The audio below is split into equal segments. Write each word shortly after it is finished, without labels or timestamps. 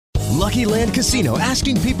Lucky Land Casino,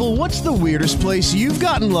 asking people, what's the weirdest place you've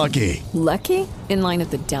gotten lucky? Lucky? In line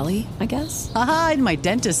at the deli, I guess? Aha, in my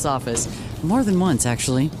dentist's office. More than once,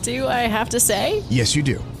 actually. Do I have to say? Yes, you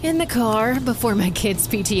do. In the car before my kids'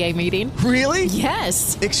 PTA meeting. Really?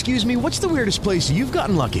 Yes. Excuse me, what's the weirdest place you've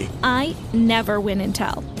gotten lucky? I never win and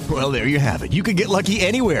tell. Well, there you have it. You can get lucky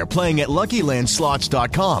anywhere, playing at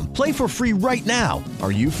LuckyLandSlots.com. Play for free right now.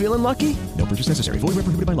 Are you feeling lucky? No purchase necessary. Void where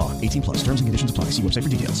prohibited by law. 18 plus. Terms and conditions apply. See website for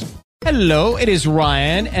details. Hello, it is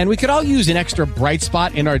Ryan, and we could all use an extra bright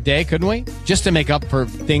spot in our day, couldn't we? Just to make up for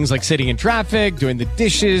things like sitting in traffic, doing the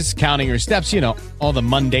dishes, counting your steps, all the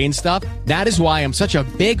mundane stuff. That is why I'm such a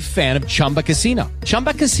big fan of Chumba Casino.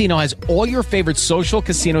 Chumba Casino has all your favorite social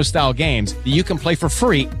casino-style games that you can play for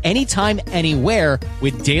free anytime, anywhere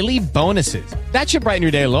with daily bonuses. That should brighten your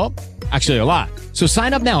day a little. Actually, a lot. So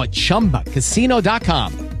sign up now at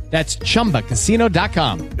ChumbaCasino.com. That's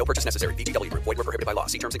ChumbaCasino.com. No purchase necessary. VGW Group. Void where prohibited by law.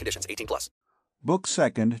 See terms and conditions. 18 plus. Book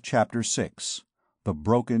 2nd, Chapter 6. The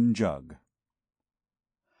Broken Jug.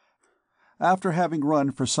 After having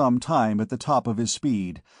run for some time at the top of his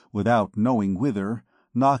speed, without knowing whither,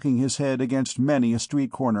 knocking his head against many a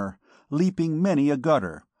street corner, leaping many a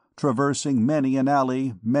gutter, traversing many an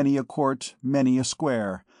alley, many a court, many a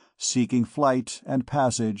square, seeking flight and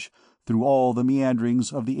passage through all the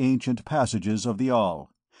meanderings of the ancient passages of the All,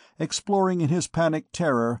 exploring in his panic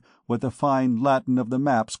terror what the fine Latin of the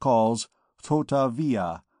maps calls tota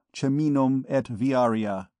via, ceminum et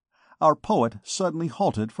viaria, our poet suddenly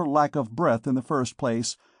halted for lack of breath in the first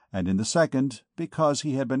place, and in the second because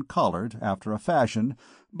he had been collared, after a fashion,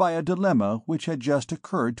 by a dilemma which had just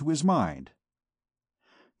occurred to his mind.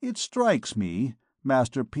 "It strikes me,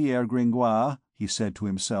 Master Pierre Gringoire," he said to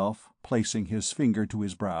himself, placing his finger to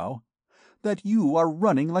his brow, "that you are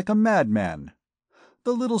running like a madman.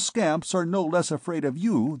 The little scamps are no less afraid of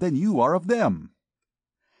you than you are of them.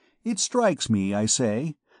 It strikes me, I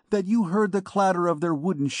say, that you heard the clatter of their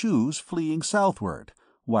wooden shoes fleeing southward,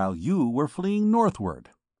 while you were fleeing northward.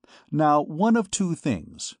 Now, one of two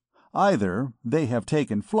things. Either they have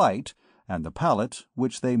taken flight, and the pallet,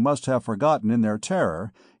 which they must have forgotten in their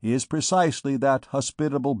terror, is precisely that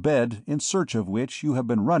hospitable bed in search of which you have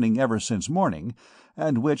been running ever since morning,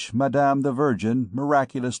 and which Madame the Virgin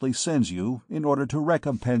miraculously sends you in order to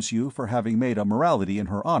recompense you for having made a morality in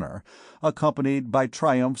her honor, accompanied by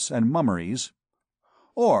triumphs and mummeries.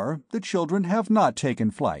 Or the children have not taken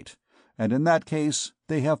flight, and in that case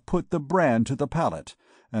they have put the brand to the pallet,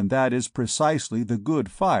 and that is precisely the good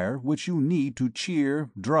fire which you need to cheer,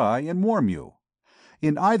 dry, and warm you.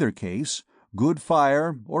 In either case, good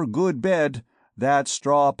fire or good bed, that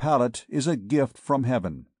straw pallet is a gift from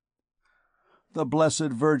heaven. The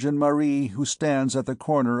Blessed Virgin Marie, who stands at the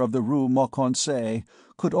corner of the Rue Mauconseil,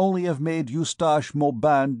 could only have made Eustache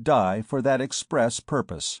Maubin die for that express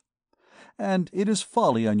purpose. And it is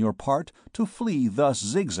folly on your part to flee thus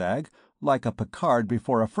zigzag, like a Picard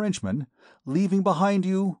before a Frenchman, leaving behind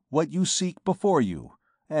you what you seek before you,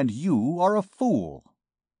 and you are a fool."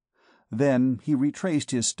 Then he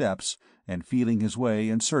retraced his steps, and feeling his way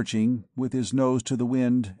and searching, with his nose to the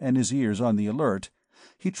wind and his ears on the alert,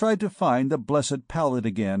 he tried to find the blessed pallet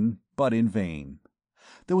again, but in vain.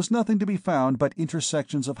 There was nothing to be found but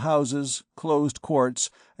intersections of houses, closed courts,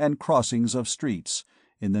 and crossings of streets,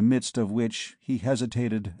 in the midst of which he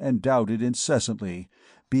hesitated and doubted incessantly,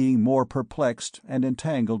 being more perplexed and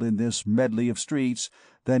entangled in this medley of streets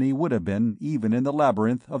than he would have been even in the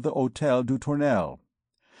labyrinth of the Hôtel du Tournelle.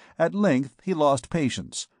 At length he lost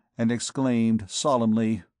patience, and exclaimed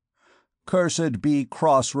solemnly, "Cursed be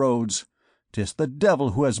cross-roads! 'Tis the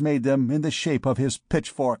devil who has made them in the shape of his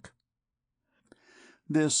pitchfork."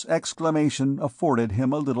 This exclamation afforded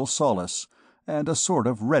him a little solace, and a sort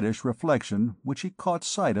of reddish reflection which he caught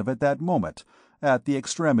sight of at that moment, at the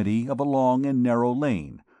extremity of a long and narrow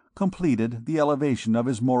lane, completed the elevation of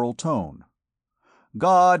his moral tone.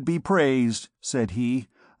 "God be praised," said he,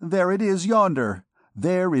 "there it is yonder.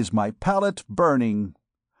 There is my pallet burning."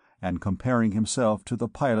 And comparing himself to the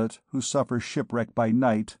pilot who suffers shipwreck by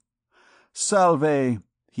night, "Salve,"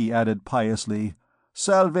 he added piously,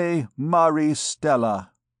 "salve Mari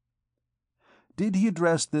Stella." Did he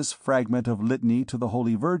address this fragment of litany to the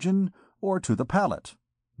Holy Virgin, or to the pallet?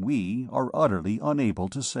 We are utterly unable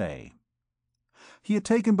to say. He had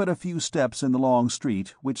taken but a few steps in the long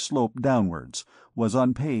street which sloped downwards, was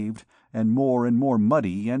unpaved, and more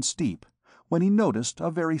muddy and steep, when he noticed a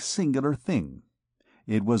very singular thing.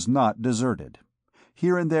 It was not deserted.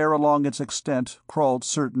 Here and there along its extent crawled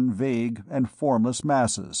certain vague and formless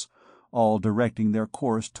masses, all directing their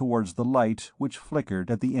course towards the light which flickered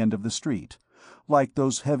at the end of the street, like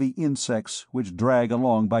those heavy insects which drag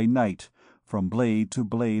along by night, from blade to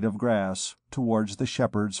blade of grass, towards the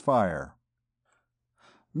shepherd's fire.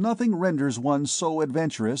 Nothing renders one so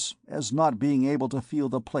adventurous as not being able to feel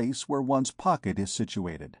the place where one's pocket is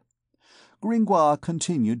situated. Gringoire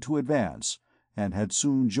continued to advance, and had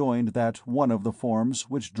soon joined that one of the forms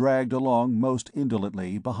which dragged along most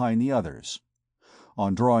indolently behind the others.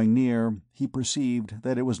 On drawing near, he perceived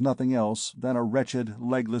that it was nothing else than a wretched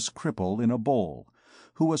legless cripple in a bowl,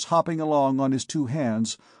 who was hopping along on his 2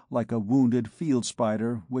 hands like a wounded field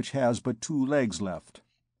spider which has but 2 legs left.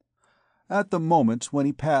 At the moment when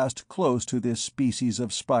he passed close to this species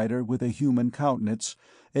of spider with a human countenance,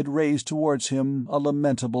 it raised towards him a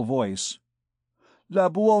lamentable voice. "La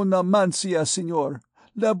buona mansia, signor!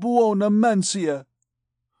 La buona mansia!"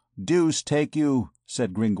 "Deuce take you,"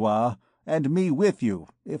 said Gringoire, "and me with you,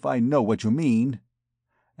 if I know what you mean."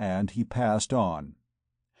 And he passed on.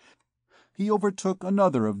 He overtook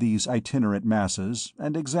another of these itinerant masses,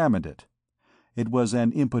 and examined it. It was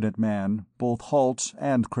an impotent man, both halt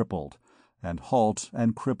and crippled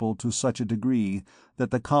to such a degree that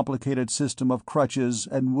the complicated system of crutches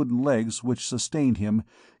and wooden legs which sustained him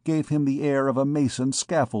gave him the air of a mason's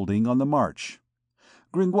scaffolding on the march.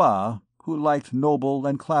 Gringoire, who liked noble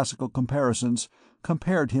and classical comparisons,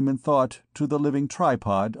 compared him in thought to the living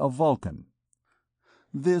tripod of Vulcan.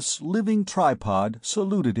 This living tripod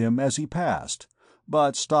saluted him as he passed,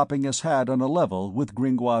 but stopping his hat on a level with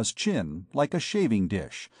Gringoire's chin, like a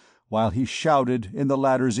shaving-dish, while he shouted in the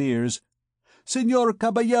latter's ears, "Signor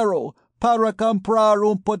Caballero, para comprar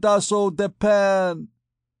un pedazo de pan."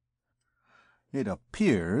 "It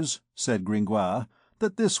appears," said Gringoire,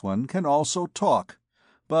 "that this one can also talk,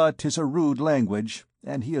 but 'tis a rude language,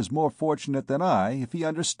 and he is more fortunate than I if he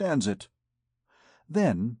understands it."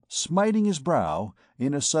 Then, smiting his brow,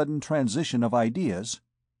 in a sudden transition of ideas,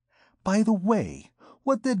 "By the way,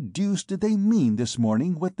 what the deuce did they mean this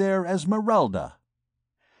morning with their Esmeralda?"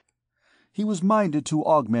 He was minded to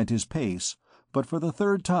augment his pace, but for the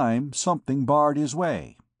 3rd time something barred his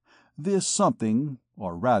way. This something,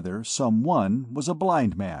 or rather someone, was a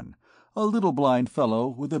blind man, a little blind fellow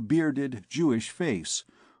with a bearded Jewish face,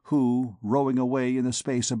 who, rowing away in the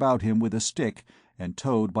space about him with a stick, and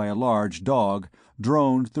towed by a large dog,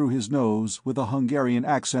 droned through his nose with a Hungarian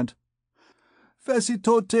accent,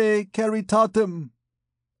 "Facitote caritatem."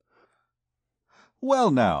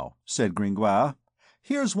 "Well now," said Gringoire,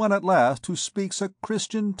 "here's one at last who speaks a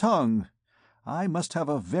Christian tongue. I must have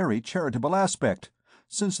a very charitable aspect,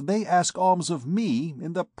 since they ask alms of me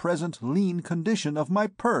in the present lean condition of my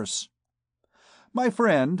purse. My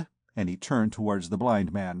friend," and he turned towards the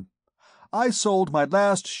blind man, "I sold my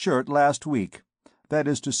last shirt last week. That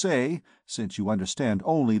is to say, since you understand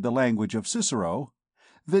only the language of Cicero,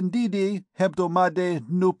 vendidi hebdomade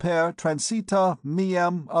nuper transita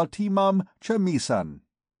meam ultimam chemisan."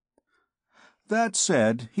 That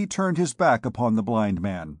said, he turned his back upon the blind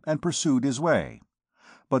man, and pursued his way.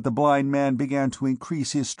 But the blind man began to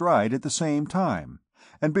increase his stride at the same time,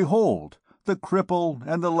 and behold, the cripple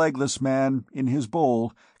and the legless man, in his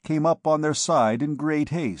bowl, came up on their side in great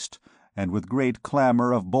haste, and with great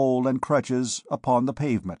clamour of bowl and crutches, upon the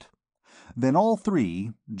pavement. Then all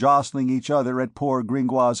 3, jostling each other at poor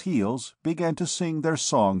Gringoire's heels, began to sing their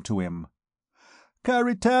song to him.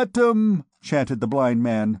 "Caritatem," chanted the blind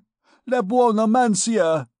man. "La buona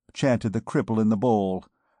mansia," chanted the cripple in the bowl,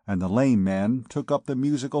 and the lame man took up the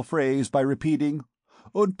musical phrase by repeating,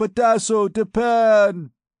 "Un pedazo de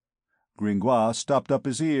pan." Gringoire stopped up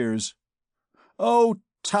his ears. "Oh,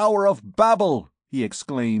 Tower of Babel!" he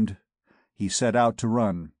exclaimed. He set out to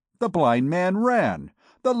run. The blind man ran.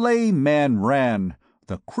 The lame man ran.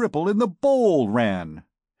 The cripple in the bowl ran.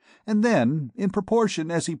 And then, in proportion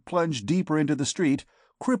as he plunged deeper into the street,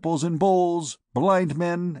 cripples in bowls, blind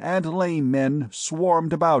men, and lame men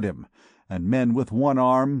swarmed about him, and men with one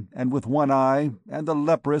arm and with one eye, and the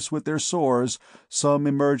leprous with their sores, some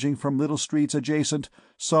emerging from little streets adjacent,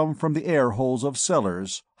 some from the air-holes of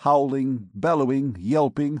cellars, howling, bellowing,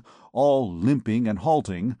 yelping, all limping and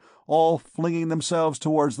halting, all flinging themselves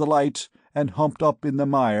towards the light, and humped up in the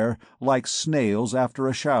mire like snails after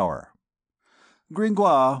a shower.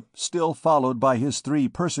 Gringoire, still followed by his 3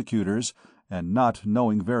 persecutors, and not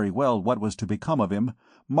knowing very well what was to become of him,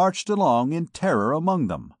 marched along in terror among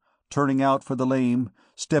them, turning out for the lame,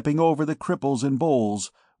 stepping over the cripples in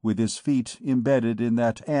bowls, with his feet embedded in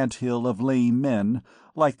that ant-hill of lame men,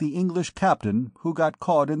 like the English captain who got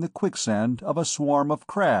caught in the quicksand of a swarm of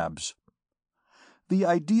crabs. The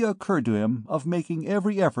idea occurred to him of making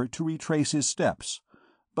every effort to retrace his steps,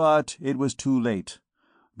 but it was too late.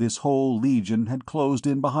 This whole legion had closed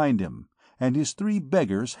in behind him, and his 3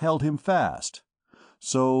 beggars held him fast.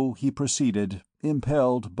 So he proceeded,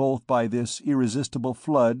 impelled both by this irresistible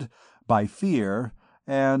flood, by fear,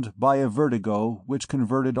 and by a vertigo which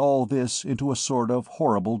converted all this into a sort of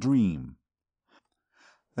horrible dream.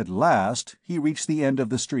 At last he reached the end of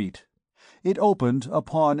the street. It opened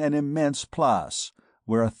upon an immense place,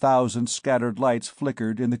 where 1,000 scattered lights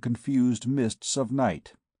flickered in the confused mists of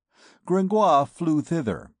night. Gringoire flew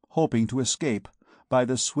thither, hoping to escape, by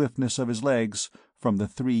the swiftness of his legs, from the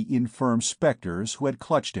 3 infirm spectres who had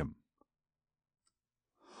clutched him.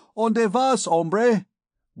 "Onde vas, hombre?"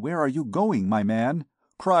 "Where are you going, my man?"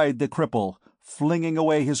 cried the cripple, flinging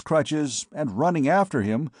away his crutches and running after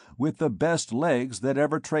him with the best legs that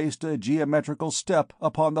ever traced a geometrical step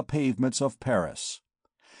upon the pavements of Paris.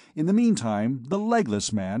 In the meantime the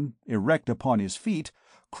legless man, erect upon his feet,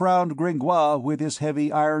 crowned Gringoire with his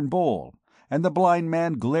heavy iron bowl, and the blind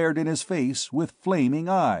man glared in his face with flaming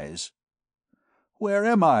eyes. "Where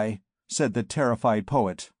am I?" said the terrified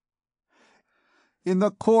poet. "In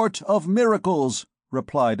the Court of Miracles,"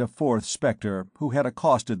 replied a 4th spectre, who had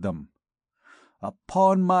accosted them.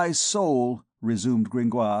 "Upon my soul," resumed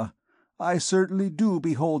Gringoire, "I certainly do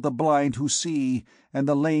behold the blind who see, and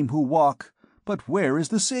the lame who walk, but where is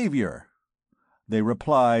the Saviour?" They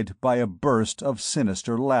replied by a burst of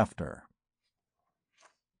sinister laughter.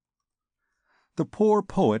 The poor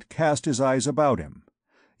poet cast his eyes about him.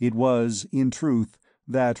 It was, in truth,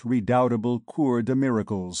 that redoubtable Cour de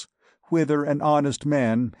Miracles, whither an honest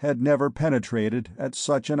man had never penetrated at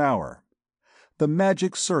such an hour. The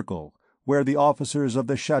magic circle, where the officers of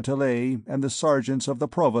the Châtelet and the sergeants of the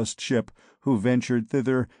provostship who ventured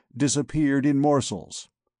thither disappeared in morsels.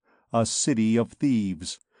 A city of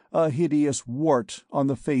thieves, a hideous wart on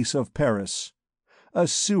the face of Paris, a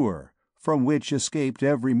sewer from which escaped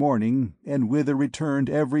every morning and whither returned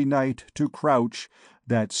every night to crouch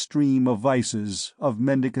that stream of vices, of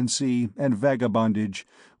mendicancy and vagabondage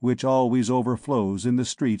which always overflows in the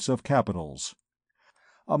streets of capitals.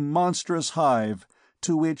 A monstrous hive,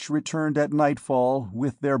 to which returned at nightfall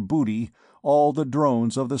with their booty all the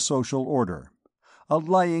drones of the social order. A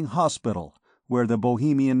lying hospital, where the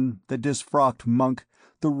bohemian, the disfrocked monk,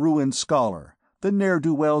 the ruined scholar, the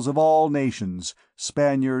ne'er-do-wells of all nations,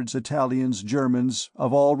 Spaniards, Italians, Germans,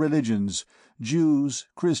 of all religions, Jews,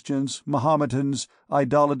 Christians, Mahometans,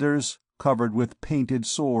 idolaters, covered with painted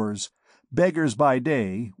sores, beggars by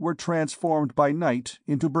day, were transformed by night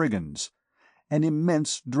into brigands. An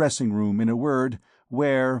immense dressing-room, in a word,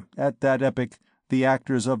 where, at that epoch, the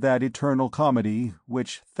actors of that eternal comedy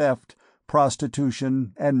which theft,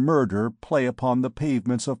 prostitution, and murder play upon the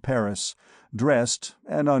pavements of Paris, dressed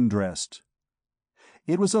and undressed.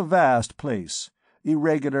 It was a vast place,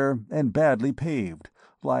 irregular and badly paved,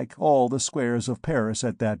 like all the squares of Paris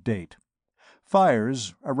at that date.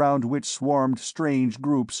 Fires, around which swarmed strange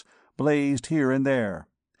groups, blazed here and there.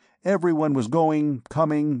 Everyone was going,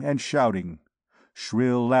 coming, and shouting.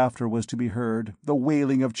 Shrill laughter was to be heard, the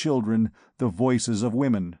wailing of children, the voices of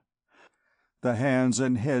women. The hands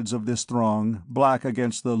and heads of this throng, black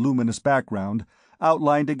against the luminous background,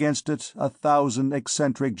 outlined against it 1,000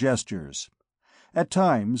 eccentric gestures. At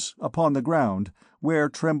times, upon the ground, where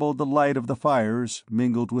trembled the light of the fires,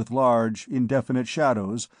 mingled with large, indefinite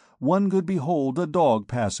shadows, one could behold a dog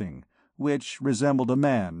passing, which resembled a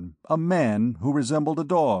man who resembled a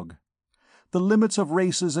dog. The limits of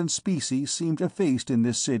races and species seemed effaced in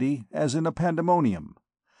this city as in a pandemonium.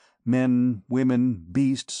 Men, women,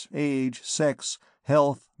 beasts, age, sex,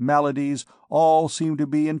 health, maladies, all seemed to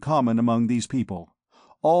be in common among these people.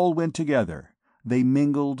 All went together. They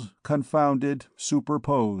mingled, confounded,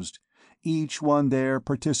 superposed. Each one there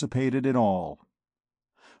participated in all.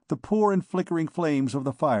 The poor and flickering flames of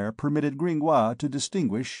the fire permitted Gringoire to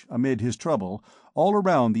distinguish, amid his trouble, all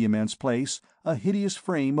around the immense place, a hideous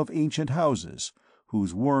frame of ancient houses,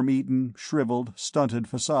 whose worm-eaten, shriveled, stunted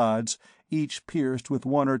facades, each pierced with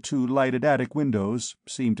 1 or 2 lighted attic windows,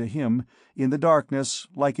 seemed to him, in the darkness,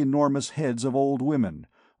 like enormous heads of old women,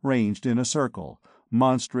 ranged in a circle,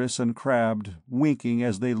 monstrous and crabbed, winking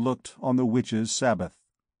as they looked on the witches' Sabbath.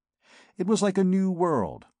 It was like a new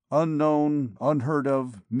world, unknown, unheard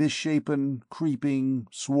of, misshapen, creeping,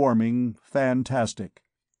 swarming, fantastic.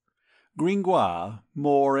 Gringoire,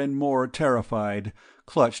 more and more terrified,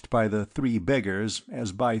 clutched by the 3 beggars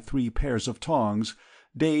as by 3 pairs of tongs,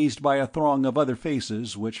 dazed by a throng of other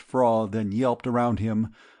faces which frothed and yelped around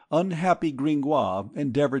him, unhappy Gringoire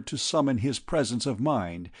endeavored to summon his presence of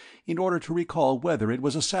mind in order to recall whether it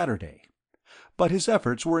was a Saturday. But his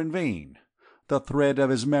efforts were in vain. The thread of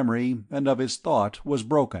his memory and of his thought was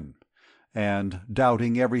broken, and,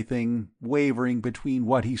 doubting everything, wavering between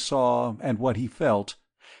what he saw and what he felt,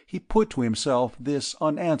 he put to himself this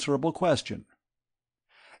unanswerable question: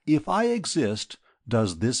 If I exist,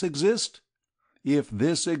 does this exist? If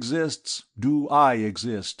this exists, do I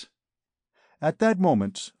exist? At that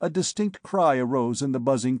moment a distinct cry arose in the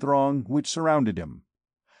buzzing throng which surrounded him.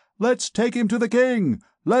 "Let's take him to the king!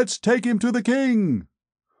 Let's take him to the king!"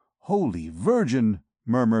 "Holy Virgin!"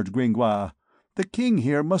 murmured Gringoire. "The king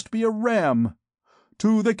here must be a ram."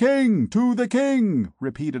 "To the king! To the king!"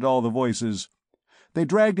 repeated all the voices. They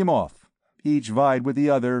dragged him off. Each vied with the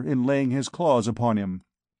other in laying his claws upon him.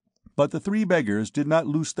 But the three beggars did not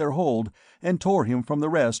loose their hold, and tore him from the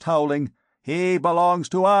rest, howling, "He belongs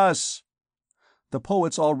to us!" The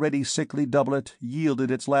poet's already sickly doublet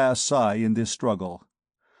yielded its last sigh in this struggle.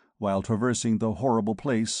 While traversing the horrible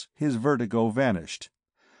place, his vertigo vanished.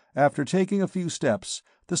 After taking a few steps,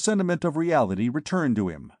 the sentiment of reality returned to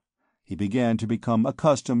him. He began to become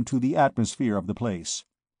accustomed to the atmosphere of the place.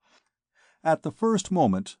 At the first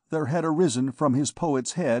moment there had arisen from his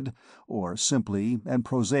poet's head, or simply and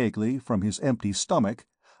prosaically from his empty stomach,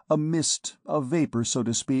 a mist, a vapor, so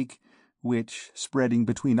to speak, which, spreading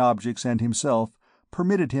between objects and himself,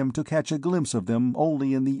 permitted him to catch a glimpse of them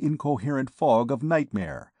only in the incoherent fog of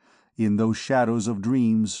nightmare, in those shadows of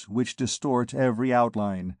dreams which distort every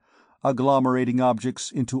outline, agglomerating objects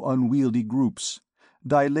into unwieldy groups,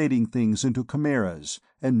 dilating things into chimeras,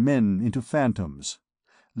 and men into phantoms.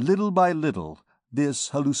 Little by little, this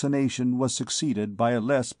hallucination was succeeded by a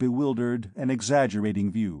less bewildered and exaggerating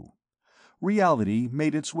view. Reality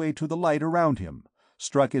made its way to the light around him,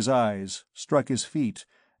 struck his eyes, struck his feet,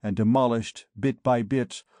 and demolished, bit by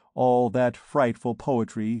bit, all that frightful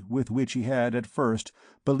poetry with which he had at first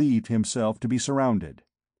believed himself to be surrounded.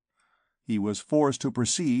 He was forced to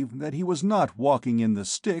perceive that he was not walking in the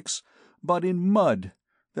Styx, but in mud,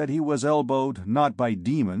 that he was elbowed not by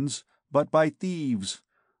demons, but by thieves,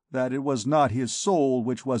 that it was not his soul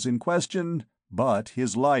which was in question, but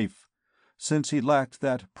his life, since he lacked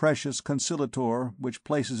that precious conciliator which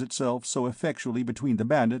places itself so effectually between the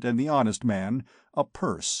bandit and the honest man, a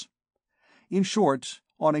purse. In short,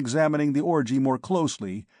 on examining the orgy more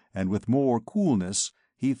closely, and with more coolness,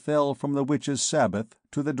 he fell from the witch's Sabbath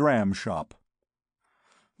to the dram-shop.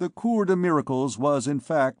 The Cour de Miracles was, in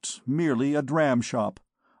fact, merely a dram-shop,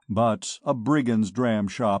 but a brigand's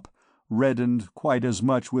dram-shop, reddened quite as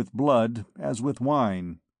much with blood as with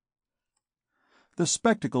wine. The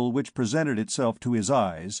spectacle which presented itself to his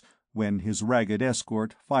eyes, when his ragged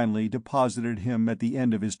escort finally deposited him at the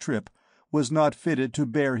end of his trip, was not fitted to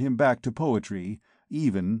bear him back to poetry,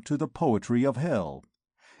 even to the poetry of hell.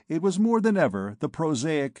 It was more than ever the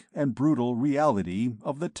prosaic and brutal reality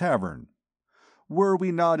of the tavern. Were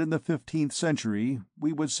we not in the 15th century,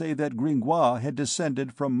 we would say that Gringoire had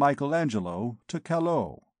descended from Michelangelo to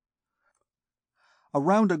Callot.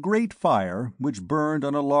 Around a great fire, which burned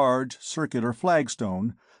on a large circular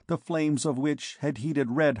flagstone, the flames of which had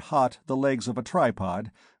heated red-hot the legs of a tripod,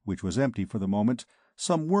 which was empty for the moment,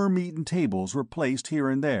 some worm-eaten tables were placed here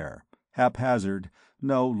and there, haphazard,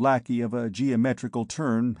 no lackey of a geometrical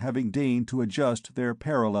turn having deigned to adjust their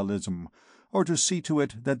parallelism, or to see to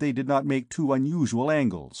it that they did not make too unusual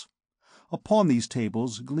angles. Upon these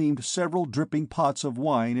tables gleamed several dripping pots of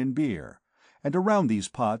wine and beer, and around these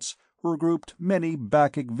pots were grouped many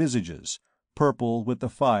Bacchic visages, purple with the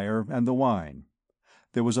fire and the wine.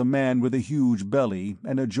 There was a man with a huge belly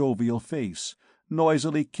and a jovial face,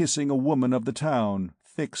 noisily kissing a woman of the town,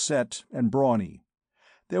 thick-set and brawny.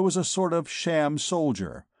 There was a sort of sham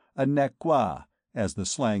soldier, a Naquois, as the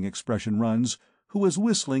slang expression runs, who was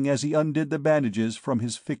whistling as he undid the bandages from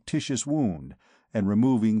his fictitious wound, and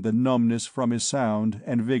removing the numbness from his sound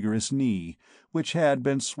and vigorous knee, which had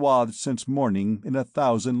been swathed since morning in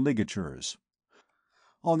 1,000 ligatures.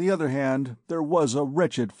 On the other hand, there was a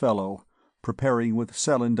wretched fellow, preparing with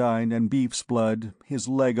celandine and beef's blood his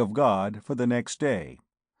leg of God for the next day.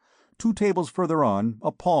 2 tables further on,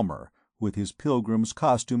 a palmer, with his pilgrim's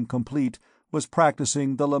costume complete, was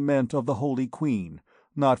practicing the lament of the Holy Queen,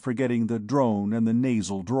 not forgetting the drone and the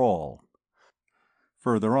nasal drawl.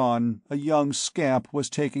 Further on, a young scamp was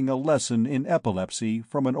taking a lesson in epilepsy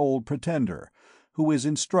from an old pretender, who was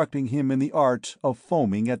instructing him in the art of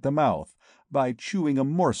foaming at the mouth by chewing a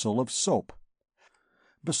morsel of soap.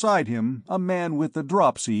 Beside him, a man with the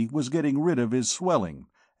dropsy was getting rid of his swelling,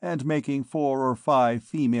 and making 4 or 5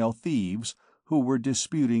 female thieves, who were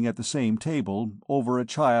disputing at the same table over a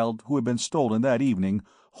child who had been stolen that evening,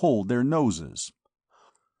 hold their noses.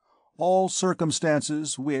 All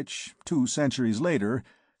circumstances which, 2 centuries later,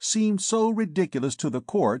 seemed so ridiculous to the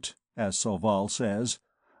court, as Sauval says,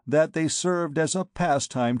 that they served as a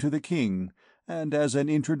pastime to the king, and as an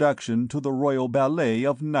introduction to the royal ballet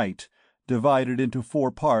of Night, divided into 4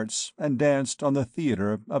 parts and danced on the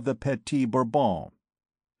theatre of the Petit Bourbon.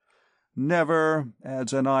 Never,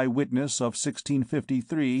 adds an eye-witness of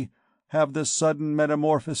 1653, have the sudden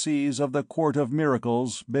metamorphoses of the Court of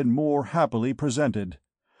Miracles been more happily presented.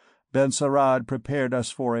 Benserade prepared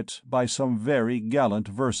us for it by some very gallant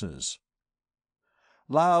verses.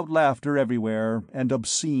 Loud laughter everywhere, and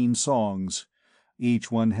obscene songs.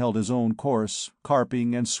 Each one held his own course,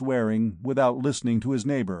 carping and swearing without listening to his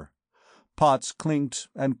neighbor. Pots clinked,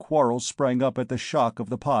 and quarrels sprang up at the shock of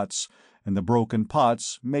the pots, and the broken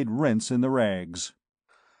pots made rents in the rags.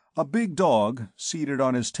 A big dog, seated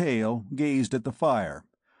on his tail, gazed at the fire.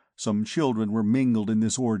 Some children were mingled in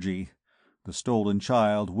this orgy. The stolen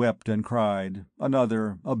child wept and cried.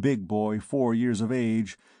 Another, a big boy 4 years of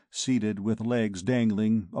age, seated with legs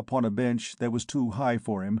dangling upon a bench that was too high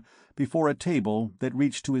for him, before a table that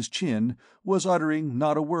reached to his chin, was uttering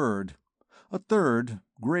not a word. A third,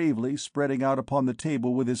 gravely spreading out upon the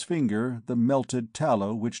table with his finger the melted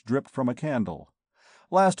tallow which dripped from a candle.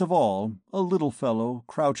 Last of all, a little fellow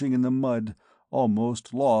crouching in the mud,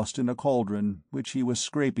 almost lost in a cauldron which he was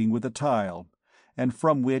scraping with a tile, and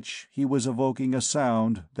from which he was evoking a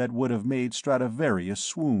sound that would have made Stradivarius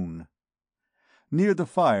swoon. Near the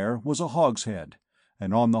fire was a hogshead,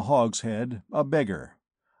 and on the hogshead a beggar.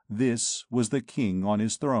 This was the king on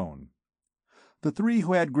his throne. The three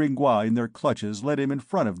who had Gringoire in their clutches led him in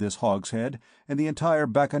front of this hogshead, and the entire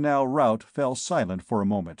bacchanal rout fell silent for a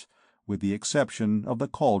moment, with the exception of the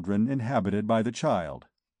cauldron inhabited by the child.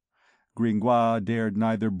 Gringoire dared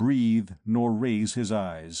neither breathe nor raise his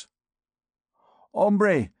eyes.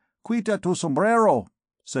 "Hombre, quita tu sombrero,"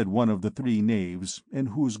 said one of the three knaves, in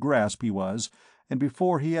whose grasp he was, and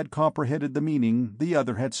before he had comprehended the meaning the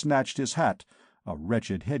other had snatched his hat, a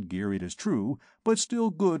wretched headgear, it is true, but still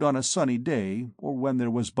good on a sunny day, or when there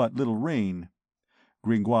was but little rain.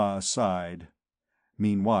 Gringoire sighed.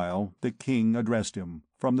 Meanwhile the king addressed him,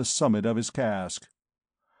 from the summit of his cask.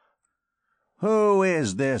 "Who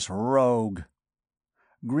is this rogue?"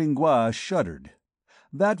 Gringoire shuddered.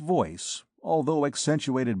 That voice, although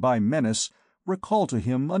accentuated by menace, recalled to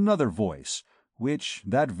him another voice, which,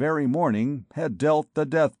 that very morning, had dealt the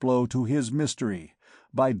death-blow to his mystery,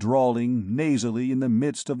 by drawling nasally in the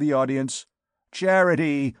midst of the audience,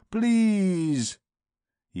 "Charity, please!"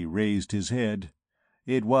 He raised his head.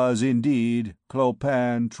 It was indeed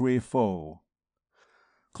Clopin Truffaut.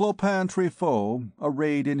 Clopin Truffaut,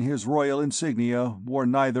 arrayed in his royal insignia, wore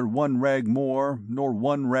neither one rag more nor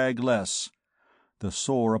one rag less. The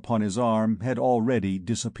sore upon his arm had already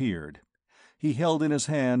disappeared. He held in his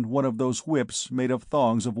hand one of those whips made of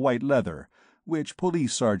thongs of white leather, which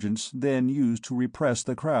police sergeants then used to repress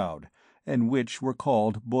the crowd, and which were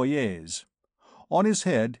called boyers. On his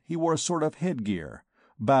head he wore a sort of headgear,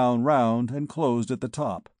 bound round and closed at the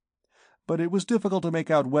top. But it was difficult to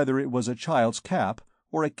make out whether it was a child's cap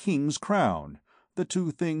or a king's crown, the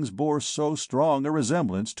two things bore so strong a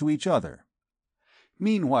resemblance to each other.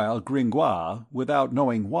 Meanwhile Gringoire, without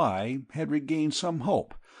knowing why, had regained some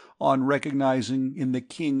hope, on recognizing in the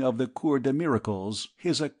king of the Cour des Miracles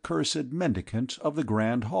his accursed mendicant of the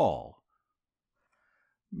Grand Hall.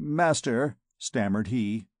 "Master," stammered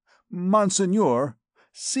he, "Monseigneur,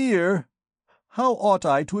 Sire, how ought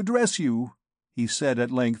I to address you?" he said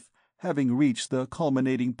at length, having reached the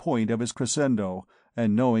culminating point of his crescendo,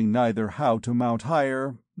 and knowing neither how to mount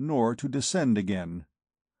higher nor to descend again.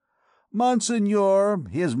 "Monseigneur,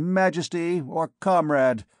 His Majesty, or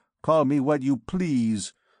comrade, call me what you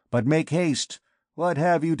please, but make haste. What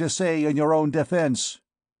have you to say in your own defence?"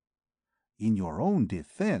 "In your own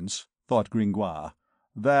defence?" thought Gringoire.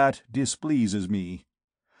 "That displeases me."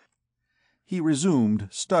 He resumed,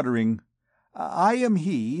 stuttering, "I am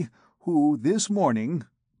he who this morning—"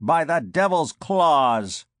 "By the devil's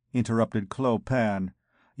claws!" interrupted Clopin.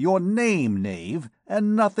 "Your name, knave,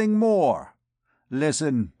 and nothing more.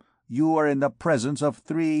 Listen, you are in the presence of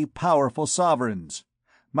three powerful sovereigns.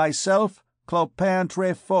 Myself, Clopin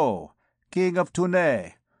Truffaut, King of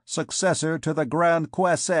Tournai, successor to the Grand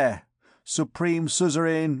Coessé, supreme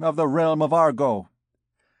suzerain of the realm of Argot.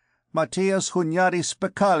 Matthias Hunyadi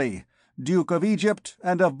Spicali, Duke of Egypt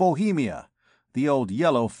and of Bohemia, the old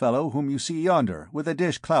yellow fellow whom you see yonder, with a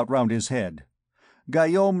dish-clout round his head.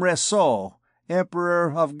 Guillaume Ressault,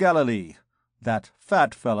 Emperor of Galilee, that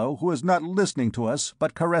fat fellow who is not listening to us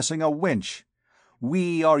but caressing a wench.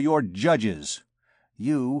 We are your judges.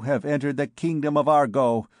 You have entered the kingdom of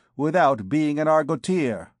Argot without being an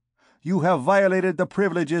Argotier. You have violated the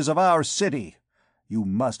privileges of our city. You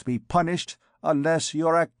must be punished unless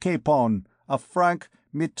you're a capon, a franc,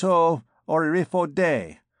 miteau, or a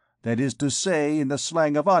rifaudé, that is to say, in the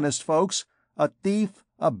slang of honest folks, a thief,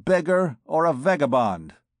 a beggar, or a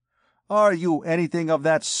vagabond. Are you anything of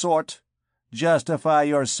that sort? Justify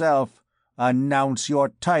yourself, Announce your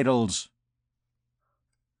titles."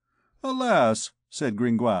 "Alas," said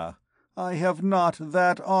Gringoire, "I have not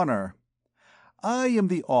that honor." "I am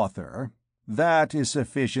the author. That is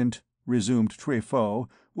sufficient," resumed Truffaut,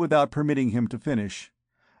 without permitting him to finish.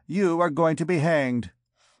 "You are going to be hanged.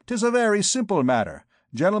 'Tis a very simple matter,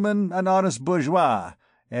 gentlemen and honest bourgeois.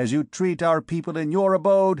 As you treat our people in your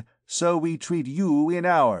abode, so we treat you in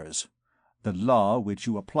ours. The law which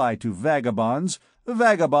you apply to vagabonds,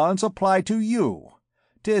 vagabonds apply to you.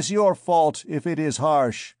 'Tis your fault if it is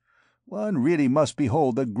harsh. One really must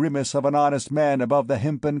behold the grimace of an honest man above the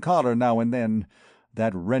hempen collar now and then.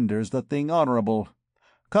 That renders the thing honorable.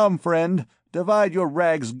 Come, friend, divide your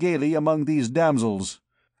rags gaily among these damsels.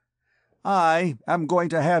 I am going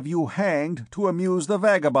to have you hanged to amuse the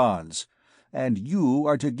vagabonds, and you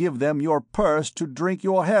are to give them your purse to drink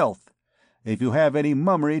your health. If you have any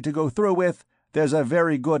mummery to go through with, there's a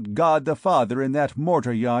very good God the Father in that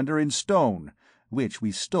mortar yonder in stone, which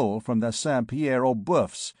we stole from the Saint Pierre aux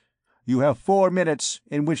Boeufs. You have 4 minutes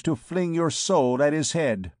in which to fling your soul at his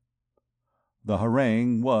head." The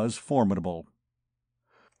harangue was formidable.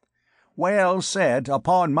 "Well said,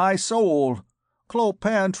 upon my soul!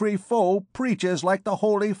 Clopin Truffaut preaches like the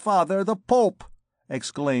Holy Father the Pope,"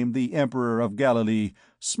 exclaimed the Emperor of Galilee,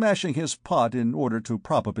 smashing his pot in order to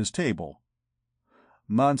prop up his table.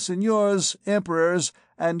 "Monseigneurs, emperors,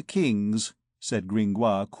 and kings," said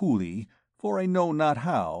Gringoire coolly, for I know not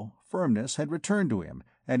how, firmness had returned to him,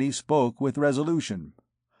 and he spoke with resolution.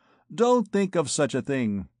 "Don't think of such a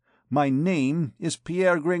thing. My name is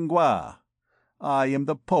Pierre Gringoire. I am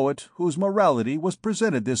the poet whose morality was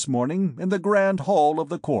presented this morning in the grand hall of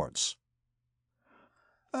the courts."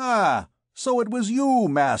 "Ah, so it was you,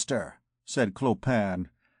 master," said Clopin.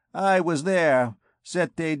 "I was there,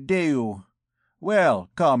 C'était Deu. Well,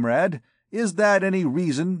 comrade, is that any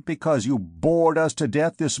reason, because you bored us to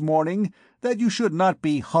death this morning, that you should not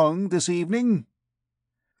be hung this evening?"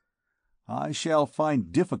 "I shall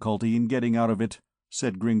find difficulty in getting out of it,"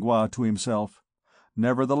 said Gringoire to himself.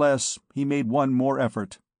 Nevertheless, he made one more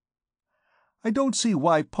effort. "I don't see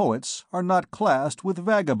why poets are not classed with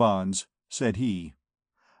vagabonds," said he.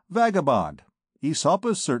 "Vagabond.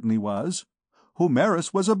 Aesopus certainly was.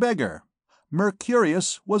 Homerus was a beggar.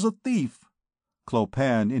 Mercurius was a thief."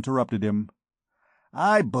 Clopin interrupted him.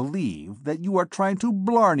 "I believe that you are trying to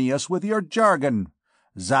blarney us with your jargon.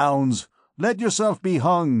 Zounds, let yourself be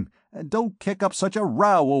hung, and don't kick up such a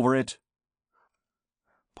row over it."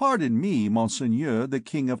 "Pardon me, Monseigneur the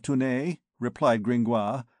King of Tournay," replied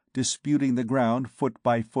Gringoire, disputing the ground foot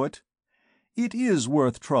by foot. "It is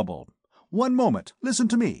worth trouble. One moment, listen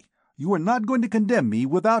to me. You are not going to condemn me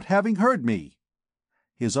without having heard me."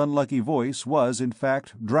 His unlucky voice was, in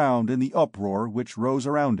fact, drowned in the uproar which rose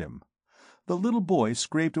around him. The little boy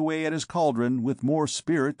scraped away at his cauldron with more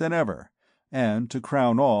spirit than ever, and, to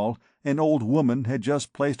crown all, an old woman had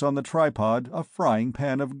just placed on the tripod a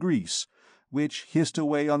frying-pan of grease, which hissed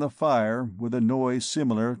away on the fire with a noise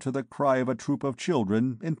similar to the cry of a troop of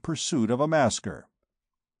children in pursuit of a masker.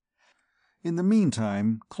 In the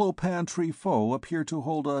meantime, Clopin Truffaut appeared to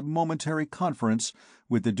hold a momentary conference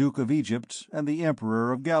with the Duke of Egypt and the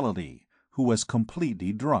Emperor of Galilee, who was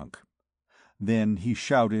completely drunk. Then he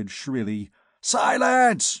shouted shrilly,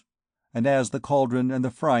 "Silence!" and as the cauldron and the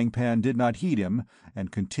frying-pan did not heed him,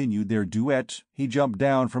 and continued their duet, he jumped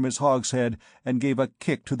down from his hogshead and gave a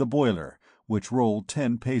kick to the boiler, which rolled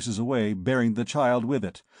 10 paces away, bearing the child with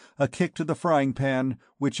it, a kick to the frying-pan,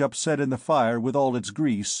 which upset in the fire with all its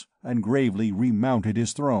grease, and gravely remounted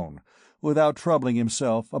his throne, without troubling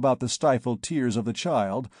himself about the stifled tears of the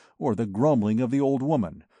child or the grumbling of the old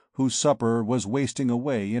woman, whose supper was wasting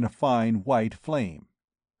away in a fine white flame.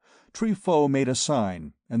 Truffaut made a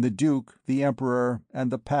sign, and the Duke, the Emperor,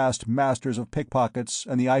 and the past masters of pickpockets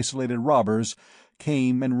and the isolated robbers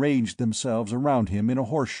came and ranged themselves around him in a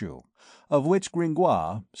horseshoe, of which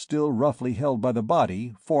Gringoire, still roughly held by the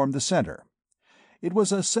body, formed the center. It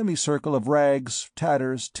was a semicircle of rags,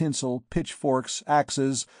 tatters, tinsel, pitchforks,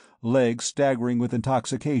 axes, legs staggering with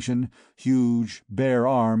intoxication, huge, bare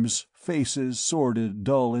arms, faces sordid,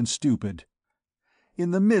 dull, and stupid.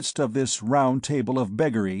 In the midst of this round table of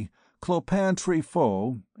beggary, Clopin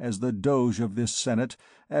Truffaut, as the Doge of this Senate,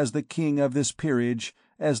 as the King of this peerage,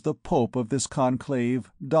 as the Pope of this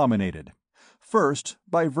conclave, dominated, first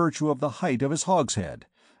by virtue of the height of his hogshead,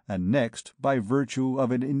 and next by virtue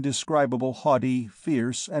of an indescribable haughty,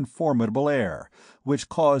 fierce, and formidable air, which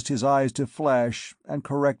caused his eyes to flash and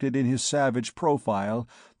corrected in his savage profile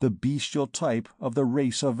the bestial type of the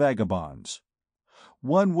race of vagabonds.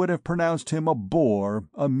 One would have pronounced him a boar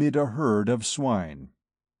amid a herd of swine.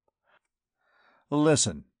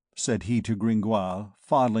 "Listen," said he to Gringoire,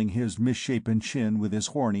 fondling his misshapen chin with his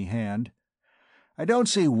horny hand, "I don't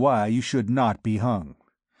see why you should not be hung.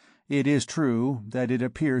 It is true that it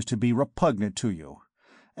appears to be repugnant to you,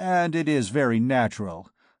 and it is very natural,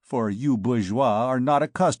 for you bourgeois are not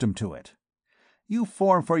accustomed to it. You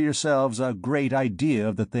form for yourselves a great idea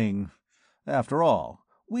of the thing. After all,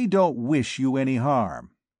 we don't wish you any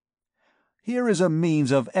harm. Here is a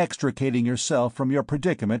means of extricating yourself from your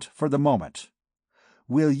predicament for the moment.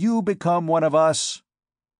 Will you become one of us?"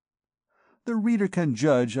 The reader can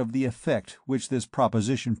judge of the effect which this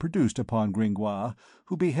proposition produced upon Gringoire,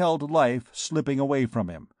 who beheld life slipping away from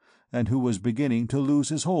him, and who was beginning to lose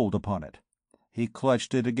his hold upon it. He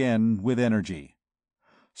clutched it again with energy.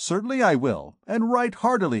 "Certainly I will, and right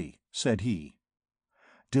heartily," said he.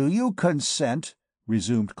 "Do you consent,"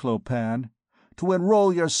 resumed Clopin, "to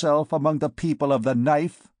enroll yourself among the people of the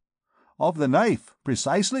knife?" "Of the knife,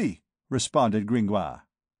 precisely," responded Gringoire.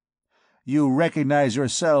 "You recognize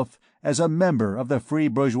yourself as a member of the free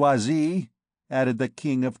bourgeoisie?" added the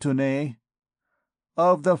King of Tournay.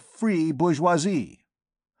 "Of the free bourgeoisie."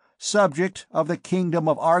 "Subject of the kingdom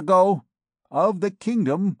of Argot?" "Of the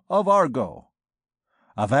kingdom of Argot."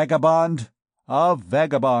 "A vagabond?" "A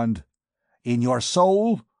vagabond." "In your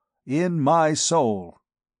soul?" "In my soul."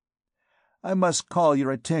 "I must call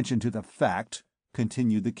your attention to the fact,"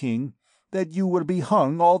 continued the king, "that you will be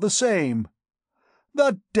hung all the same."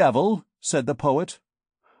 "The devil!" said the poet.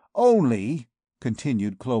 "Only,"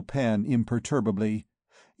 continued Clopin imperturbably,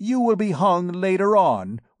 "you will be hung later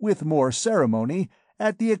on, with more ceremony,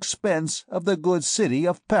 at the expense of the good city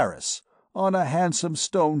of Paris, on a handsome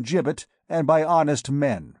stone gibbet and by honest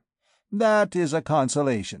men. That is a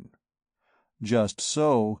consolation." "Just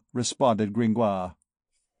so," responded Gringoire.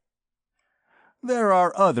 "There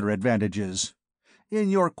are other advantages. In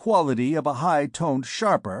your quality of a high-toned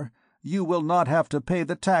sharper, you will not have to pay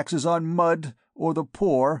the taxes on mud, or the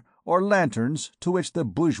poor, or lanterns to which the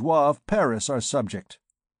bourgeois of Paris are subject."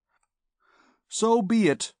 "So be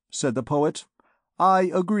it," said the poet.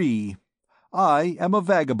 "I agree. I am a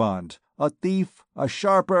vagabond, a thief, a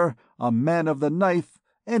sharper, a man of the knife,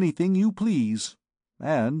 anything you please.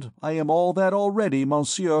 And I am all that already,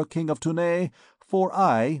 Monsieur King of Tournay, for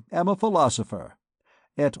I am a philosopher.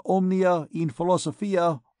 Et omnia in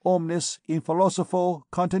philosophia, omnis in philosopho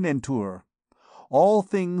continentur. All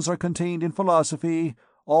things are contained in philosophy,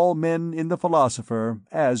 all men in the philosopher,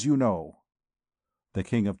 as you know." The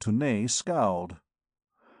King of Tournay scowled.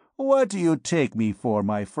 "What do you take me for,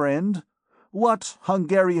 my friend? What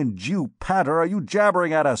Hungarian Jew patter are you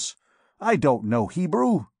jabbering at us? I don't know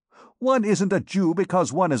Hebrew. One isn't a Jew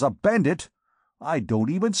because one is a bandit. I don't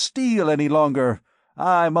even steal any longer.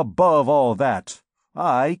 I'm above all that.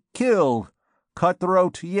 I kill.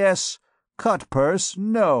 Cutthroat, yes. Cut-purse,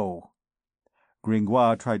 no."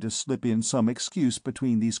 Gringoire tried to slip in some excuse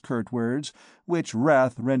between these curt words, which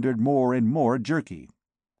wrath rendered more and more jerky.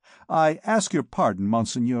 "I ask your pardon,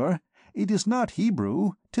 monseigneur. It is not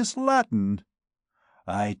Hebrew, 'tis Latin."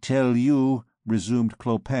 "I tell you," resumed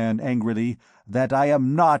Clopin angrily, "that I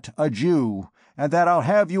am not a Jew, and that I'll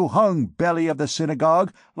have you hung, belly of the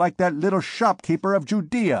synagogue, like that little shopkeeper of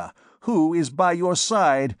Judea, who is by your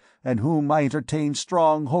side, and whom I entertain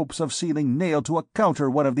strong hopes of seeing nailed to a counter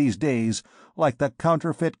one of these days, like the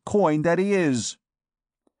counterfeit coin that he is."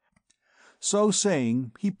 So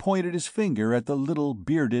saying, he pointed his finger at the little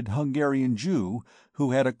bearded Hungarian Jew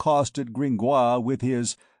who had accosted Gringoire with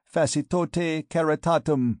his facitote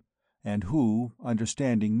caritatum, and who,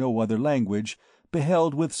 understanding no other language,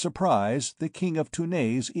 beheld with surprise the King of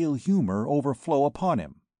Tournay's ill-humour overflow upon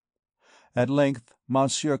him. At length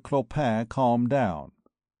Monsieur Clopin calmed down.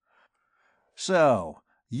 "So,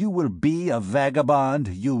 you will be a vagabond,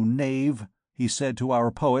 you knave?" he said to our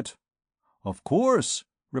poet. "Of course,"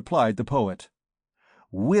 replied the poet.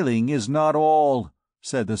 "Willing is not all,"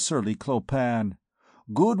 said the surly Clopin.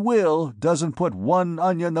 "Good will doesn't put one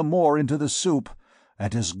onion the more into the soup,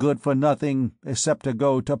 and is good for nothing except to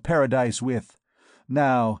go to paradise with.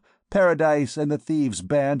 Now, paradise and the thieves'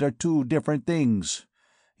 band are two different things.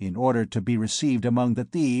 In order to be received among the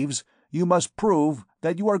thieves, you must prove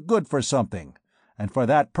that you are good for something, and for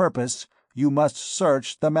that purpose you must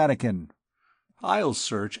search the mannequin." "I'll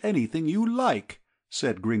search anything you like,"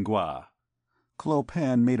 said Gringoire.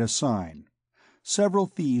 Clopin made a sign. Several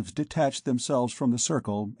thieves detached themselves from the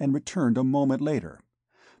circle and returned a moment later.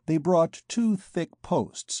 They brought 2 thick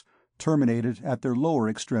posts, terminated at their lower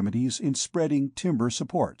extremities in spreading timber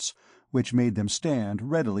supports, which made them stand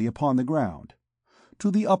readily upon the ground. To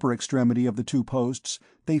the upper extremity of the 2 posts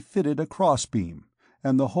they fitted a cross-beam,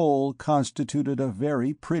 and the whole constituted a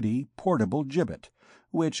very pretty portable gibbet,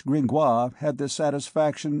 which Gringoire had the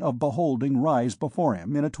satisfaction of beholding rise before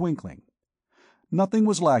him in a twinkling. Nothing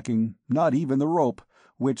was lacking, not even the rope,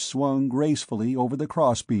 which swung gracefully over the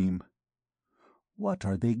crossbeam. "What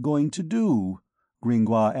are they going to do?"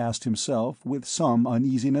 Gringoire asked himself with some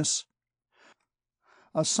uneasiness.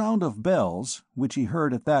 A sound of bells, which he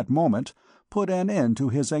heard at that moment, put an end to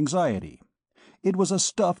his anxiety. It was a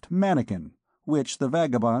stuffed mannikin, which the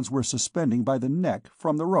vagabonds were suspending by the neck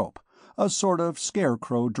from the rope, a sort of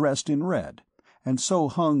scarecrow dressed in red, and so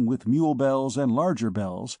hung with mule bells and larger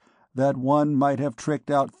bells that one might have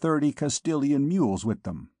tricked out 30 Castilian mules with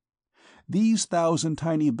them. These 1,000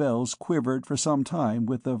 tiny bells quivered for some time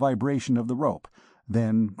with the vibration of the rope,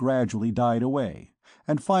 then gradually died away,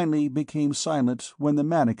 and finally became silent when the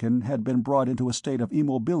mannikin had been brought into a state of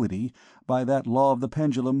immobility by that law of the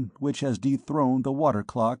pendulum which has dethroned the water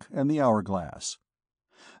clock and the hourglass.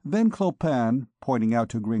 Then Clopin, pointing out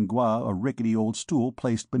to Gringoire a rickety old stool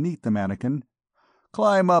placed beneath the mannikin,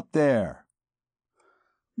 "Climb up there."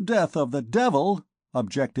 "Death of the devil!"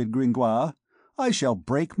 objected Gringoire. "I shall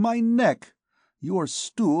break my neck. Your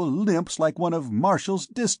stool limps like one of Marshall's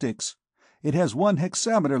distichs. It has 1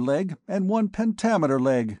 hexameter leg and 1 pentameter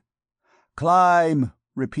leg." "Climb!"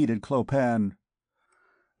 repeated Clopin.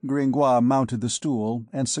 Gringoire mounted the stool,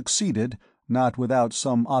 and succeeded, not without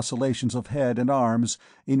some oscillations of head and arms,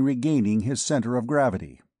 in regaining his center of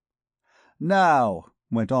gravity. "Now,"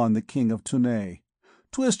 went on the King of Tournay,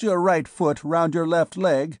 "twist your right foot round your left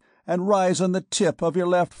leg, and rise on the tip of your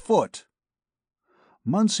left foot."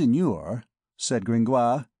 "Monseigneur," said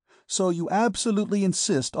Gringoire, "so you absolutely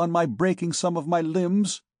insist on my breaking some of my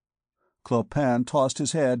limbs?" Clopin tossed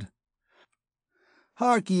his head.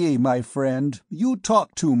 "Hark ye, my friend, you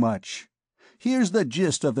talk too much. Here's the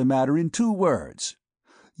gist of the matter in 2 words.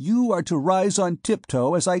 You are to rise on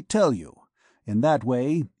tiptoe as I tell you. In that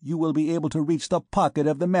way you will be able to reach the pocket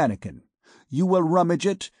of the mannikin. You will rummage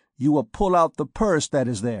it, you will pull out the purse that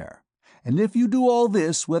is there. And if you do all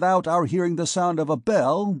this without our hearing the sound of a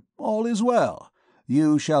bell, all is well.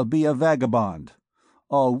 You shall be a vagabond.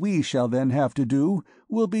 All we shall then have to do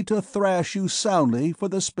will be to thrash you soundly for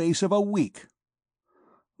the space of a week."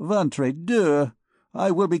 "Ventre Dieu!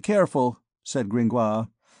 I will be careful," said Gringoire.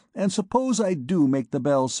 "And suppose I do make the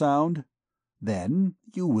bell sound? Then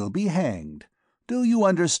you will be hanged. Do you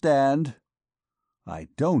understand?" "I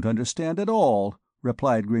don't understand at all,"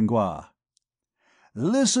 replied Gringoire.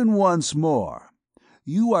 "Listen once more.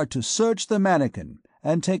 You are to search the mannikin,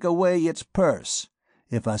 and take away its purse.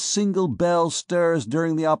 If a single bell stirs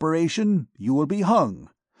during the operation, you will be hung.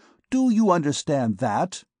 Do you understand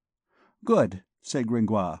that?" "Good," said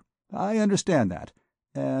Gringoire. "I understand that.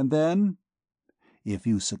 And then?" "If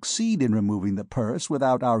you succeed in removing the purse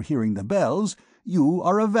without our hearing the bells, you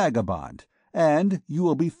are a vagabond, and you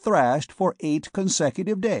will be thrashed for 8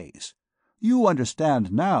 consecutive days. You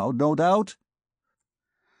understand now, no doubt?"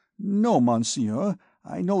 "No, monsieur,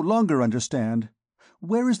 I no longer understand.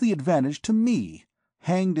 Where is the advantage to me?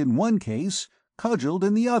 Hanged in one case, cudgeled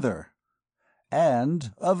in the other."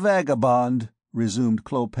 "And a vagabond," resumed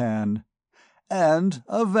Clopin. "And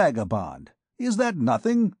a vagabond. Is that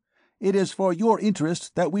nothing? It is for your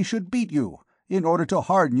interest that we should beat you, in order to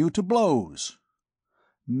harden you to blows."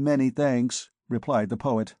 "Many thanks," replied the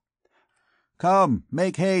poet. "Come,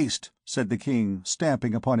 make haste," said the king,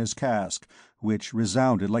 stamping upon his casque, which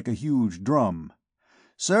resounded like a huge drum.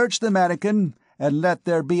 "Search the mannikin, and let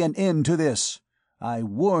there be an end to this. I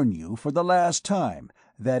warn you for the last time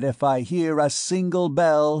that if I hear a single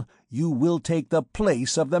bell, you will take the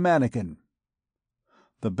place of the mannikin."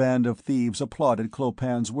 The band of thieves applauded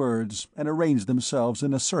Clopin's words, and arranged themselves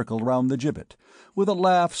in a circle round the gibbet, with a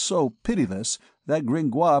laugh so pitiless that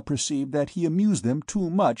Gringoire perceived that he amused them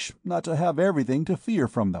too much not to have everything to fear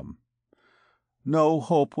from them. No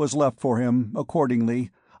hope was left for him,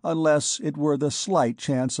 accordingly, unless it were the slight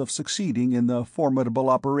chance of succeeding in the formidable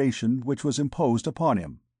operation which was imposed upon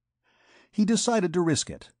him. He decided to risk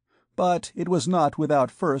it, but it was not without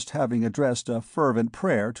first having addressed a fervent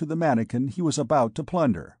prayer to the mannikin he was about to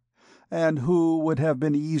plunder, and who would have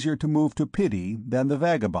been easier to move to pity than the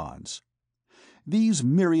vagabonds. These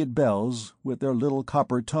myriad bells, with their little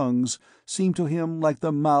copper tongues, seemed to him like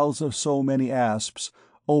the mouths of so many asps,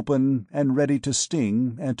 open and ready to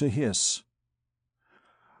sting and to hiss.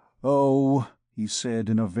 "Oh," he said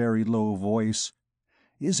in a very low voice,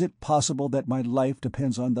 "is it possible that my life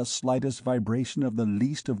depends on the slightest vibration of the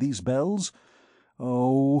least of these bells?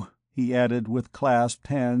 Oh," he added with clasped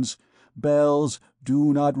hands, "bells,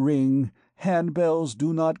 do not ring, handbells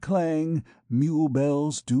do not clang, mule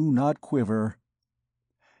bells do not quiver."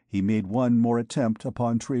 He made one more attempt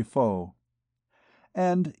upon Truffaut.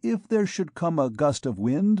 And if there should come a gust of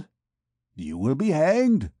wind? You will be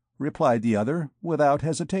hanged, replied the other, without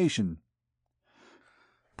hesitation.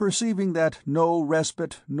 Perceiving that no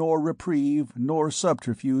respite, nor reprieve, nor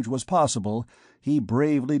subterfuge was possible, he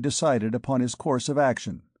bravely decided upon his course of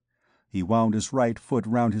action. He wound his right foot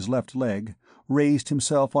round his left leg, raised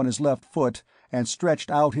himself on his left foot, and stretched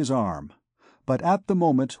out his arm. But at the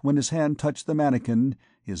moment when his hand touched the mannikin,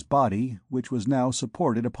 his body, which was now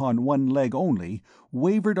supported upon one leg only,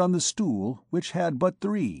 wavered on the stool, which had but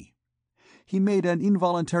three. He made an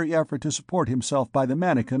involuntary effort to support himself by the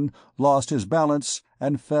mannikin, lost his balance,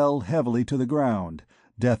 and fell heavily to the ground,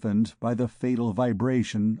 deafened by the fatal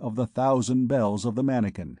vibration of the 1,000 bells of the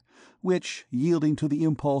mannikin, which, yielding to the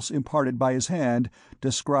impulse imparted by his hand,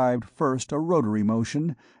 described first a rotary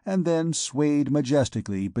motion, and then swayed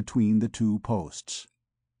majestically between the two posts.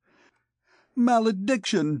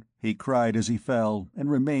 "Malediction!" he cried as he fell,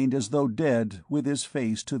 and remained as though dead, with his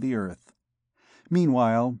face to the earth.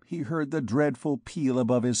 Meanwhile he heard the dreadful peal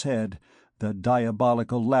above his head, the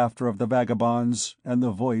diabolical laughter of the vagabonds, and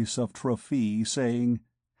the voice of Trophy saying,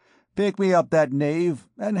 "Pick me up that knave,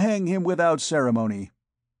 and hang him without ceremony."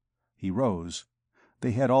 He rose.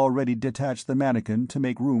 They had already detached the mannikin to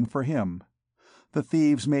make room for him. The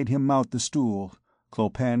thieves made him mount the stool.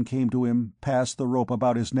 Clopin came to him, passed the rope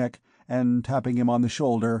about his neck, and, tapping him on the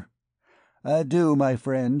shoulder, "Adieu, my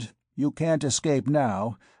friend. You can't escape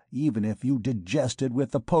now, even if you digested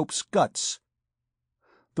with the Pope's guts."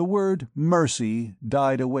 The word mercy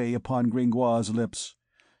died away upon Gringoire's lips.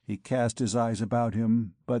 He cast his eyes about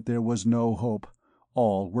him, but there was no hope.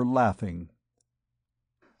 All were laughing.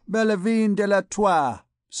 "Bellevine de la Troie,"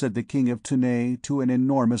 said the King of Tournay to an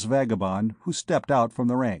enormous vagabond who stepped out from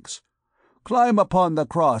the ranks. "Climb upon the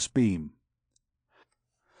cross-beam."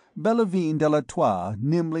 Bellevine de la Troie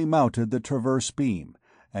nimbly mounted the traverse beam,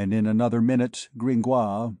 and in another minute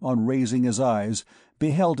Gringoire, on raising his eyes,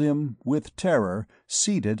 beheld him, with terror,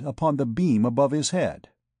 seated upon the beam above his head.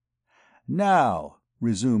 "Now,"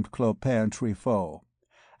 resumed Clopin Truffaut,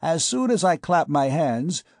 "as soon as I clap my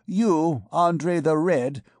hands, you, Andre the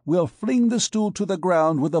Red, will fling the stool to the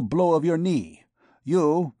ground with a blow of your knee.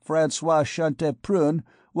 You, Francois Chanteprune,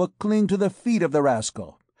 will cling to the feet of the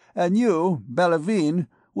rascal, and you, Bellevine,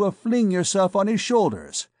 will fling yourself on his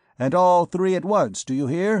shoulders, and all three at once, do you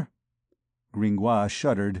hear?" Gringoire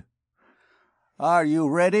shuddered. "Are you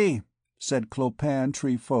ready?" said Clopin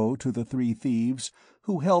Truffaut to the three thieves,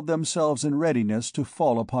 who held themselves in readiness to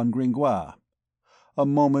fall upon Gringoire. A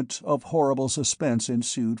moment of horrible suspense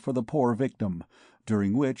ensued for the poor victim,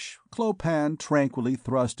 during which Clopin tranquilly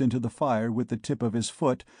thrust into the fire with the tip of his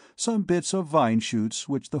foot some bits of vine-shoots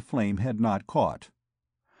which the flame had not caught.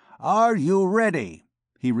 "Are you ready?"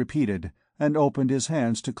 he repeated, and opened his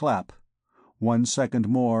hands to clap. 1 second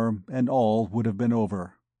more, and all would have been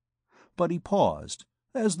over. But he paused,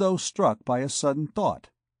 as though struck by a sudden thought.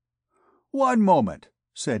 "One moment,"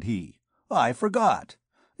 said he. "I forgot.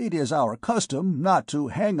 It is our custom not to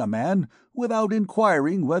hang a man without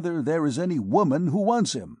inquiring whether there is any woman who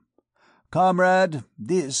wants him. Comrade,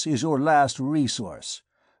 this is your last resource.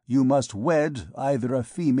 You must wed either a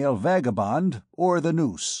female vagabond or the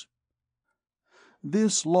noose."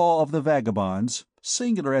 This law of the vagabonds,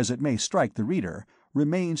 singular as it may strike the reader,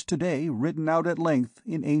 remains today written out at length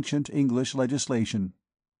in ancient English legislation.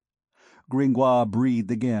 Gringoire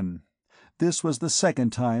breathed again. This was the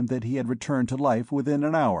second time that he had returned to life within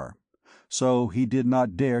an hour, so he did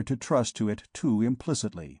not dare to trust to it too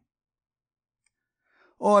implicitly.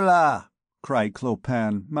 "Hola!" cried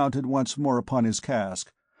Clopin, mounted once more upon his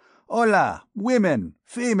cask. "Hola, women,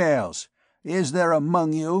 females! Is there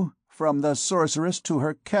among you, from the sorceress to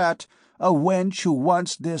her cat, a wench who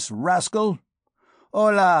wants this rascal?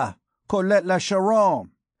 Hola, Colette la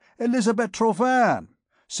Charonne, Elizabeth Trouvin,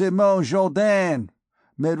 Simone Jourdain,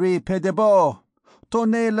 Marie Pédébeau,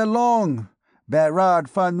 Tonnet Lelong, Bérard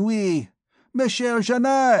Fanouille, Michel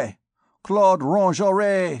Janaille, Claude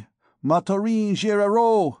Rongeoret, Mathurine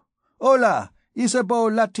Girardeau, hola, Isabeau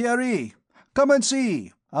Latierry, come and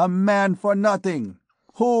see, a man for nothing.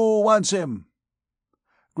 Who wants him?"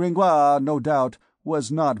 Gringoire, no doubt,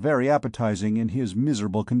 was not very appetizing in his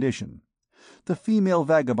miserable condition. The female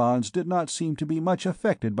vagabonds did not seem to be much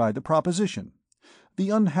affected by the proposition.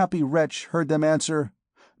 The unhappy wretch heard them answer,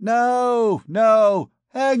 "No, no,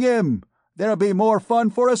 hang him! There'll be more fun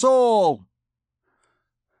for us all."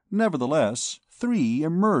 Nevertheless, 3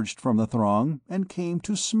 emerged from the throng and came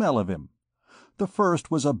to smell of him. The first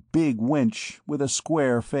was a big wench with a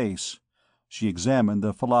square face. She examined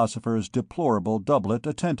the philosopher's deplorable doublet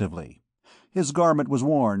attentively. His garment was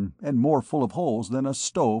worn, and more full of holes than a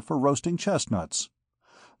stove for roasting chestnuts.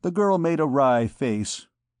 The girl made a wry face.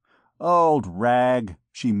 "Old rag,"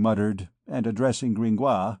 she muttered, and addressing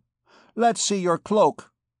Gringoire, "let's see your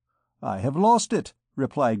cloak." "I have lost it,"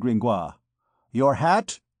 replied Gringoire. "Your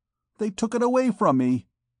hat?" "They took it away from me."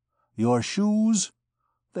 "Your shoes?"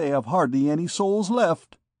 "They have hardly any soles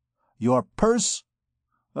left." "Your purse?"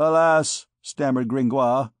 "Alas," stammered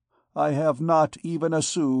Gringoire, "I have not even a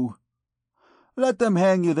sou." "Let them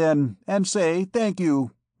hang you, then, and say thank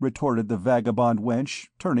you," retorted the vagabond wench,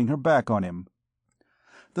 turning her back on him.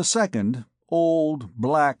 The second, old,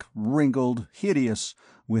 black, wrinkled, hideous,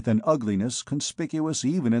 with an ugliness conspicuous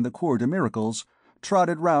even in the Cour des Miracles,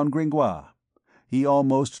 trotted round Gringoire. He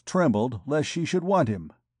almost trembled lest she should want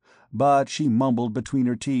him, but she mumbled between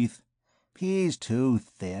her teeth, "He's too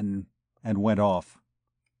thin," and went off.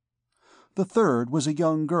 The third was a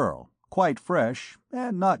young girl, quite fresh,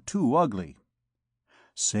 and not too ugly.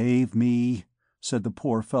 "Save me," said the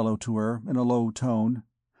poor fellow to her in a low tone.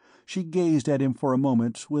 She gazed at him for a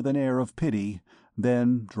moment with an air of pity,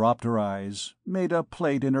 then dropped her eyes, made a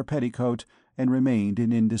plait in her petticoat, and remained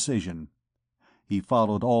in indecision. He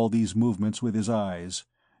followed all these movements with his eyes.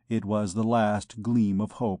 It was the last gleam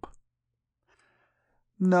of hope.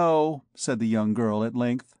 "No," said the young girl at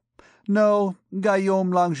length. "No,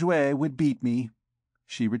 Guillaume Langevin would beat me."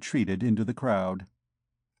 She retreated into the crowd.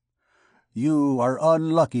 "You are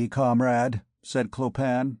unlucky, comrade," said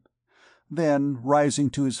Clopin. Then, rising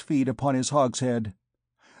to his feet upon his hogshead,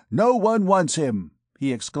 "No one wants him!"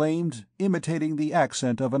 he exclaimed, imitating the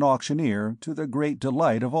accent of an auctioneer, to the great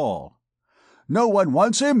delight of all. "No one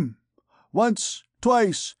wants him! Once,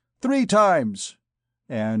 twice, 3 times!"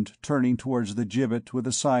 And, turning towards the gibbet with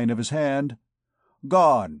a sign of his hand,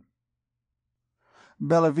 "Gone!"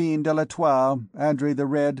 Bellevine de l'Etoile, André the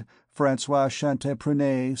Red, Francois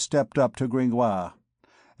Chanteprunay stepped up to Gringoire.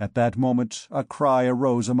 At that moment a cry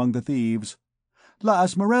arose among the thieves. "La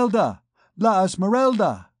Esmeralda! La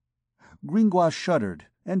Esmeralda!" Gringoire shuddered,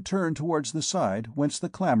 and turned towards the side whence the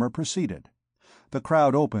clamour proceeded. The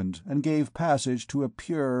crowd opened and gave passage to a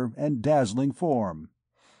pure and dazzling form.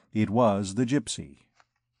 It was the gipsy.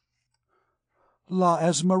 "La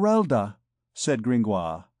Esmeralda," said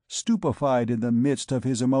Gringoire, stupefied in the midst of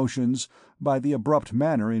his emotions by the abrupt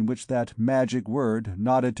manner in which that magic word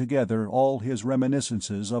knotted together all his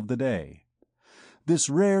reminiscences of the day. This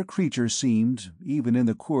rare creature seemed, even in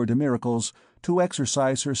the Cour des Miracles, to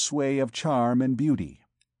exercise her sway of charm and beauty.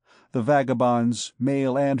 The vagabonds,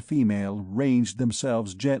 male and female, ranged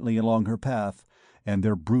themselves gently along her path, and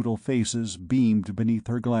their brutal faces beamed beneath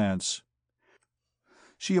her glance.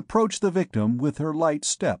 She approached the victim with her light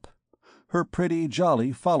step. Her pretty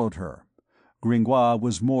Jolly followed her. Gringoire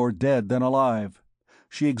was more dead than alive.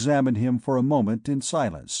 She examined him for a moment in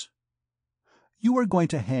silence. "You are going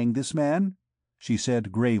to hang this man?" she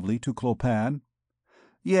said gravely to Clopin.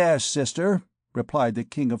 "Yes, sister," replied the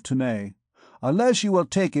King of Tournay, "unless you will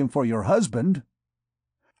take him for your husband."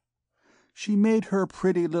 She made her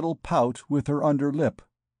pretty little pout with her under lip.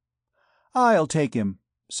 "I'll take him,"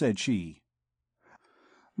 said she.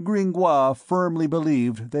 Gringoire firmly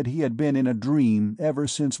believed that he had been in a dream ever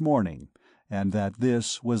since morning, and that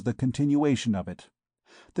this was the continuation of it.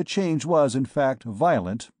 The change was, in fact,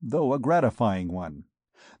 violent, though a gratifying one.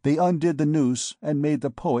 They undid the noose and made the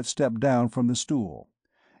poet step down from the stool.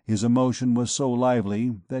 His emotion was so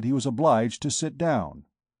lively that he was obliged to sit down.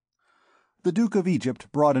 The Duke of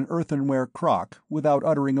Egypt brought an earthenware crock without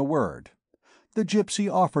uttering a word. The gipsy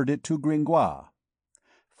offered it to Gringoire.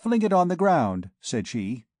 "Fling it on the ground," said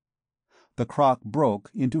she. The crock broke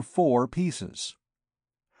into 4 pieces.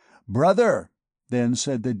 "Brother," then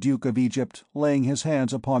said the Duke of Egypt, laying his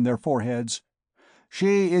hands upon their foreheads,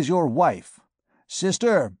 "she is your wife.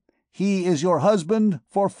 Sister, he is your husband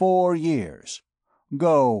for 4 years.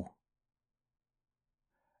 Go."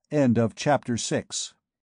 End of chapter 6.